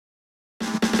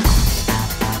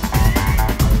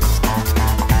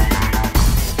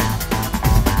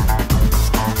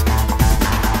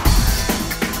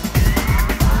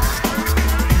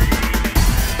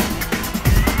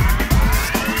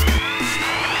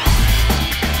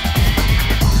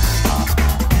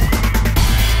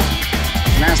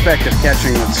aspect of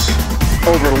catching that's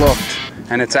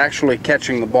overlooked, and it's actually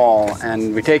catching the ball.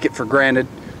 And we take it for granted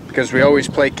because we always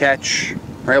play catch.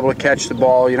 We're able to catch the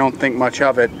ball. You don't think much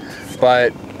of it.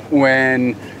 But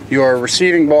when you're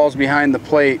receiving balls behind the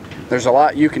plate, there's a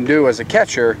lot you can do as a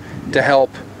catcher to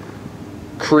help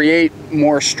create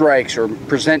more strikes or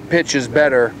present pitches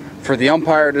better for the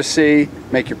umpire to see,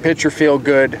 make your pitcher feel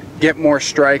good, get more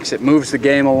strikes. It moves the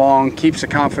game along, keeps the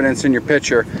confidence in your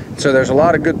pitcher. So there's a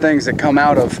lot of good things that come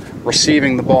out of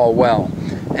receiving the ball well.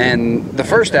 And the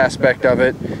first aspect of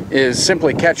it is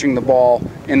simply catching the ball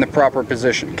in the proper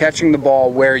position, catching the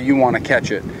ball where you want to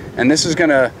catch it. And this is going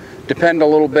to depend a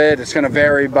little bit. It's going to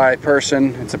vary by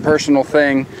person. It's a personal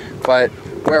thing. But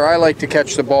where I like to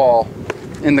catch the ball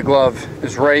in the glove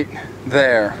is right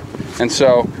there. And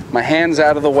so my hand's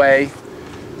out of the way.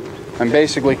 I'm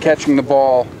basically catching the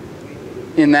ball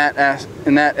in that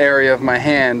area of my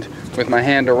hand, with my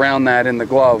hand around that in the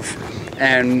glove.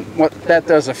 And what that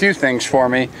does a few things for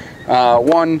me.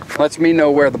 One, lets me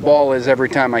know where the ball is every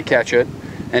time I catch it.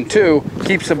 And two,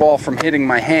 keeps the ball from hitting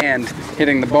my hand,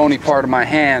 hitting the bony part of my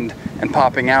hand and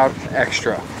popping out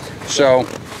extra. So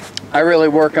I really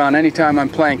work on, anytime I'm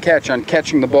playing catch, on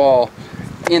catching the ball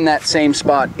in that same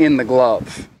spot in the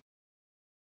glove.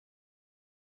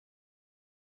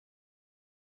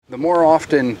 The more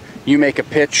often you make a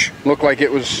pitch look like it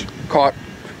was caught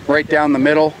right down the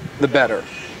middle, the better.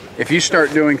 If you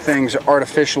start doing things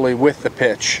artificially with the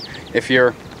pitch, if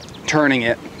you're turning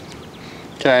it,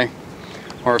 okay,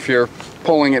 or if you're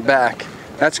pulling it back,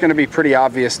 that's going to be pretty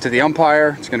obvious to the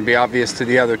umpire. It's going to be obvious to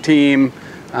the other team.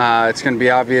 It's going to be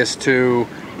obvious to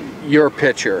your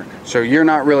pitcher. So you're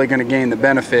not really going to gain the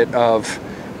benefit of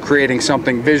creating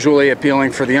something visually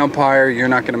appealing for the umpire. You're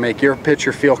not going to make your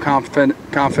pitcher feel confident,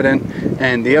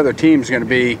 and the other team's going to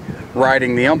be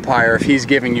riding the umpire if he's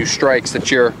giving you strikes that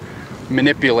you're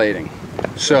manipulating.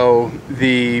 So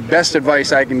the best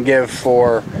advice I can give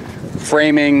for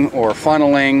framing or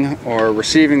funneling or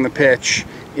receiving the pitch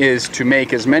is to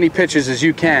make as many pitches as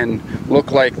you can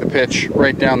look like the pitch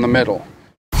right down the middle.